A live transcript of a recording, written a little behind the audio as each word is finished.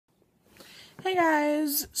Hey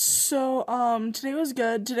guys, so today was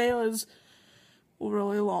good. Today was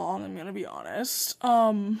really long, I'm gonna be honest.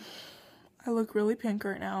 I look really pink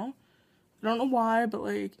right now. I don't know why, but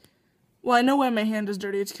I know why my hand is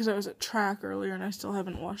dirty. It's because I was at track earlier and I still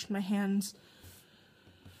haven't washed my hands.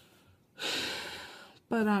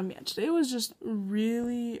 But yeah, today was just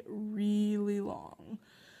really, really long.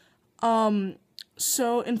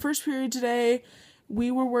 So in first period today,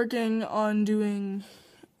 we were working on doing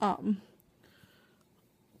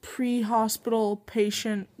pre-hospital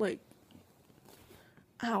patient,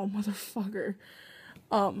 motherfucker,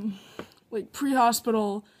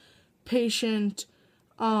 pre-hospital patient,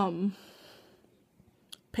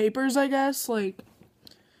 papers, I guess, what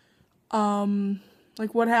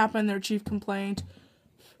happened, their chief complaint,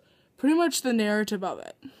 pretty much the narrative of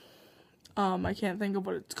it. I can't think of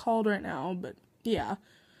what it's called right now, but yeah.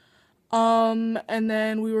 And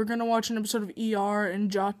then we were gonna watch an episode of ER and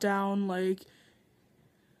jot down,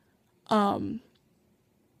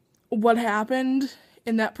 what happened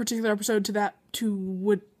in that particular episode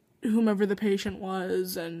to whomever the patient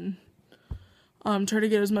was, and try to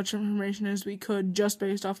get as much information as we could just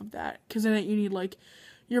based off of that, because in it you need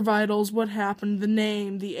your vitals, what happened, the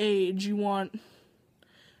name, the age. You want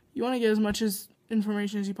to get as much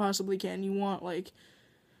information as you possibly can. You want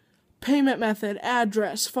payment method,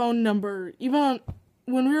 address, phone number. Even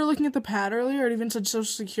when we were looking at the pad earlier, it even said social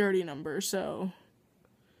security number. So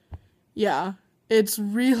yeah, it's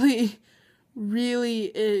really,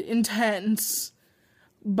 really intense.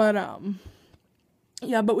 But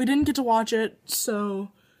yeah, but we didn't get to watch it, so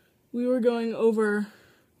we were going over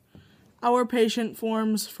our patient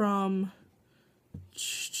forms from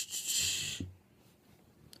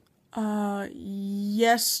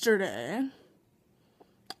yesterday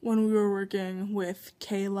when we were working with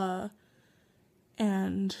Kayla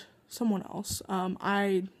and someone else.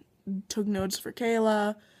 I took notes for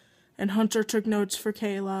Kayla, and Hunter took notes for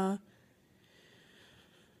Kayla,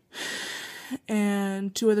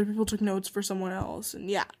 and two other people took notes for someone else, and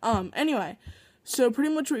yeah, anyway, so pretty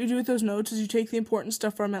much what you do with those notes is you take the important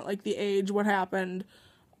stuff from it, like the age, what happened,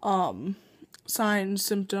 signs,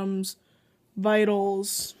 symptoms,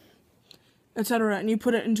 vitals, etc., and you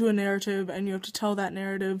put it into a narrative, and you have to tell that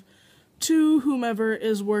narrative to whomever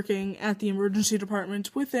is working at the emergency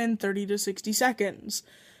department within 30 to 60 seconds.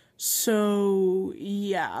 So,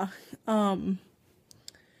 yeah.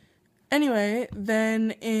 Anyway,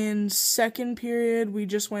 then in second period, we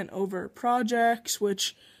just went over projects,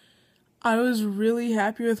 which I was really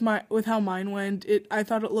happy with how mine went. I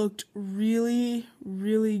thought it looked really,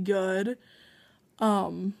 really good.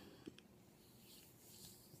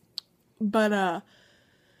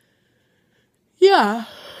 Yeah.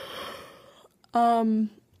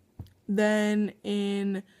 Then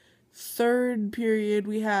in third period,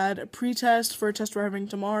 we had a pre-test for a test we're having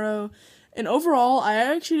tomorrow. And overall, I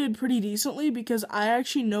actually did pretty decently because I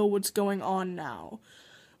actually know what's going on now.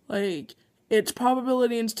 It's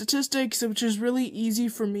probability and statistics, which is really easy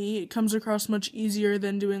for me. It comes across much easier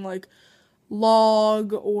than doing,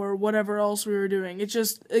 log or whatever else we were doing.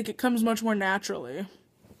 It comes much more naturally.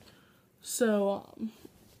 So,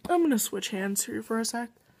 I'm gonna switch hands here for a sec.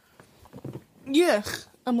 Yeah,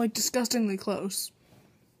 I'm, disgustingly close.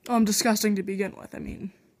 I'm disgusting to begin with, I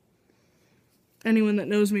mean. Anyone that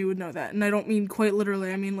knows me would know that, and I don't mean quite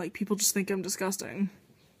literally, I mean, people just think I'm disgusting.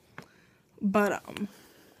 But,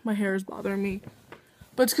 my hair is bothering me.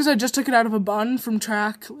 But it's because I just took it out of a bun from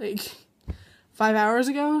track, 5 hours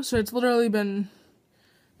ago, so it's literally been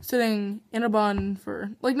sitting in a bun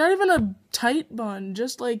for, not even a tight bun,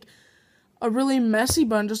 just, a really messy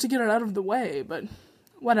bun just to get it out of the way, but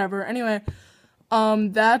whatever. Anyway,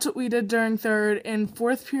 that's what we did during third. In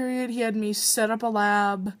fourth period, he had me set up a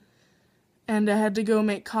lab, and I had to go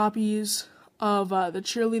make copies of the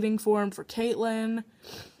cheerleading form for Caitlin.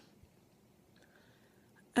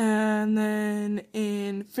 And then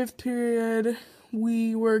in fifth period,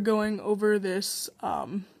 we were going over this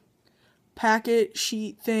packet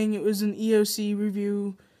sheet thing. It was an EOC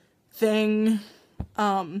review thing.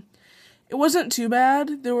 It wasn't too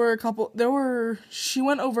bad. She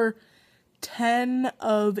went over 10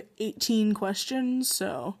 of 18 questions,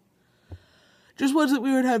 so just ones that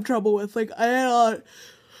we would have trouble with. I had a lot,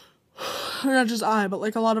 or not just I,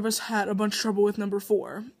 but a lot of us had a bunch of trouble with number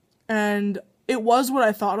 4. And it was what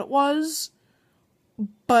I thought it was,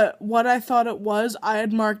 but what I thought it was, I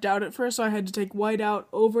had marked out at first, so I had to take white out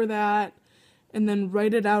over that, and then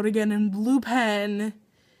write it out again in blue pen,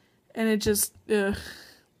 and it just, ugh.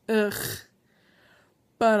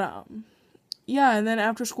 But, yeah, and then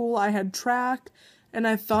after school I had track, And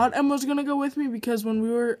I thought Emma was gonna go with me because when we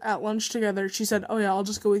were at lunch together, she said, oh yeah, I'll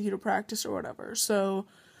just go with you to practice or whatever. So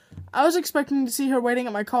I was expecting to see her waiting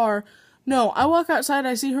at my car. No, I walk outside,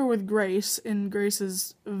 I see her with Grace in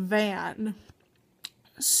Grace's van.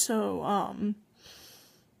 So,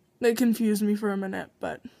 it confused me for a minute,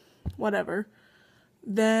 but whatever.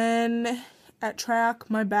 Then at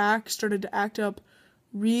track, my back started to act up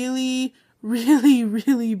really, really,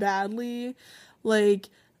 really badly. Like,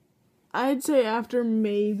 I'd say after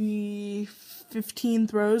maybe 15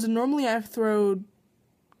 throws, and normally I've thrown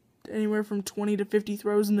anywhere from 20 to 50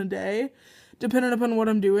 throws in a day, depending upon what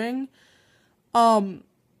I'm doing.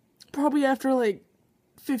 Probably after like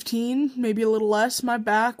 15, maybe a little less, my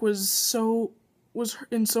back was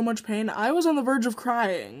in so much pain. I was on the verge of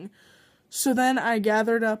crying. So then I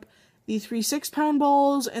gathered up the 3 6-pound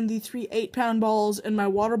balls and the 3 8-pound balls and my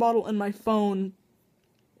water bottle and my phone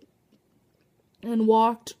and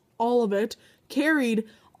walked all of it, carried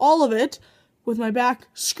all of it with my back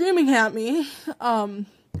screaming at me,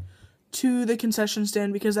 to the concession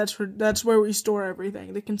stand, because that's where we store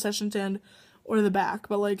everything, the concession stand or the back,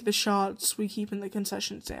 but like the shots we keep in the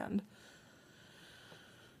concession stand.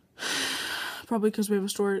 Probably because we have a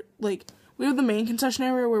store, like, we have the main concession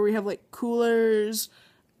area where we have like coolers,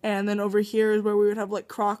 and then over here is where we would have like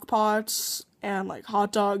crock pots and like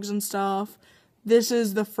hot dogs and stuff. This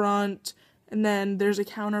is the front, and then there's a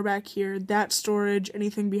counter back here, that storage,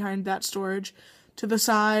 anything behind that storage. To the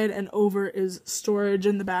side and over is storage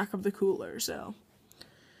in the back of the cooler, so.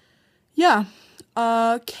 Yeah.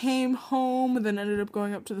 Came home, then ended up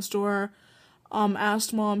going up to the store,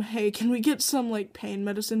 asked Mom, hey, can we get some, like, pain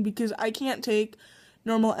medicine, because I can't take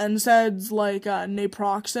normal NSAIDs, like,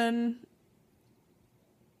 naproxen,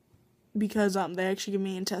 because, they actually give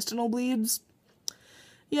me intestinal bleeds.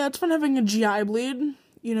 Yeah, it's fun having a GI bleed,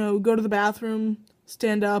 you know, go to the bathroom,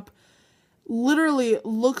 stand up, literally it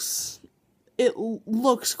looks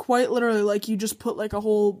quite literally like you just put, like, a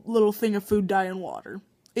whole little thing of food dye in water.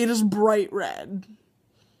 It is bright red.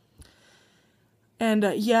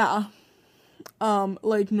 And, yeah.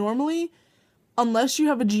 Like, normally, unless you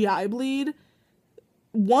have a GI bleed,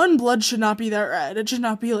 one, blood should not be that red. It should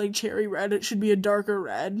not be, like, cherry red. It should be a darker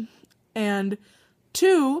red. And,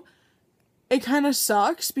 two, it kind of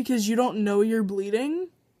sucks because you don't know you're bleeding.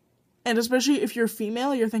 And especially if you're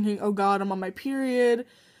female, you're thinking, oh god, I'm on my period.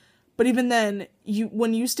 But even then,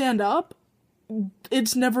 when you stand up,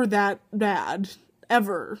 it's never that bad.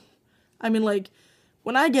 Ever. I mean, like,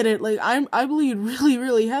 when I get it, like, I bleed really,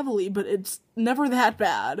 really heavily, but it's never that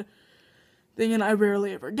bad. Then I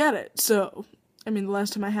rarely ever get it. So, I mean, the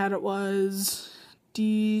last time I had it was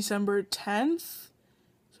December 10th.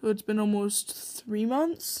 So it's been almost 3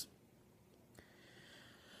 months.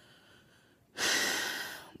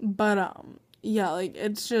 But, yeah, like,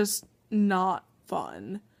 it's just not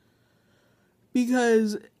fun.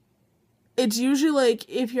 Because it's usually, like,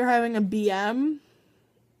 if you're having a BM,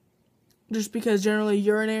 just because generally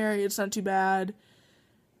urinary, it's not too bad.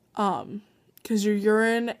 Because your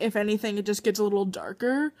urine, if anything, it just gets a little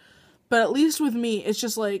darker. But at least with me, it's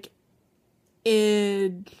just, like,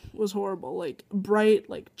 it was horrible. Like, bright,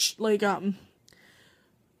 I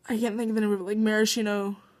can't think of the name of it, like,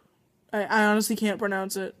 maraschino, I honestly can't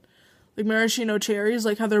pronounce it. Like, maraschino cherries,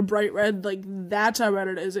 like, how they're bright red, like, that's how red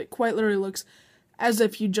it is. It quite literally looks as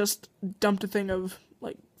if you just dumped a thing of,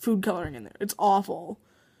 like, food coloring in there. It's awful.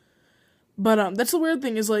 But, that's the weird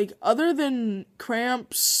thing, is, like, other than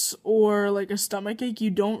cramps or, like, a stomachache, you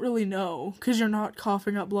don't really know. Because you're not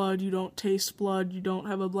coughing up blood, you don't taste blood, you don't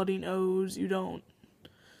have a bloody nose, you don't.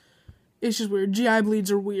 It's just weird. GI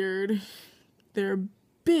bleeds are weird. They're a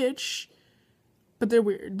bitch, but they're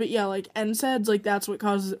weird. But yeah, like, NSAIDs, like, that's what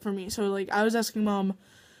causes it for me. So, like, I was asking Mom,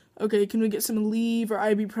 okay, can we get some Aleve or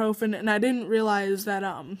ibuprofen? And I didn't realize that,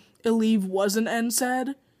 Aleve was an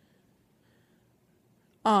NSAID.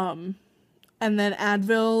 And then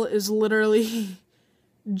Advil is literally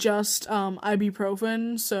just,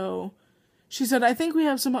 ibuprofen. So she said, I think we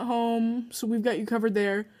have some at home, so we've got you covered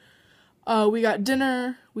there. We got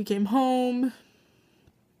dinner, we came home.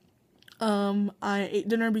 I ate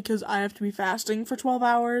dinner because I have to be fasting for 12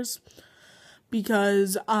 hours.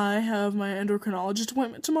 Because I have my endocrinologist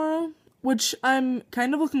appointment tomorrow, which I'm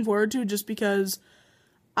kind of looking forward to just because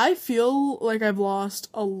I feel like I've lost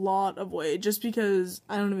a lot of weight just because,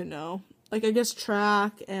 I don't even know, like, I guess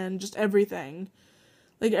track and just everything.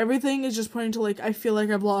 Like, everything is just pointing to, like, I feel like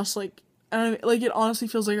I've lost, like, I don't, like, it honestly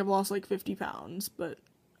feels like I've lost, like, 50 pounds, but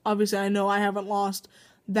obviously I know I haven't lost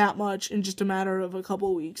that much in just a matter of a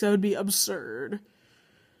couple weeks. That would be absurd.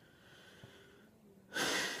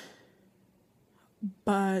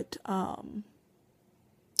 But,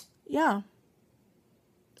 yeah.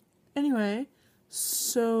 Anyway,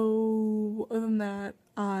 so other than that,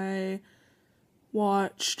 I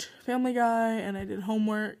watched Family Guy and I did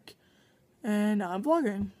homework and now I'm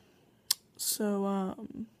vlogging. So,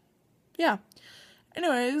 yeah.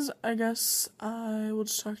 Anyways, I guess I will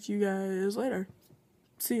just talk to you guys later.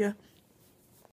 See ya.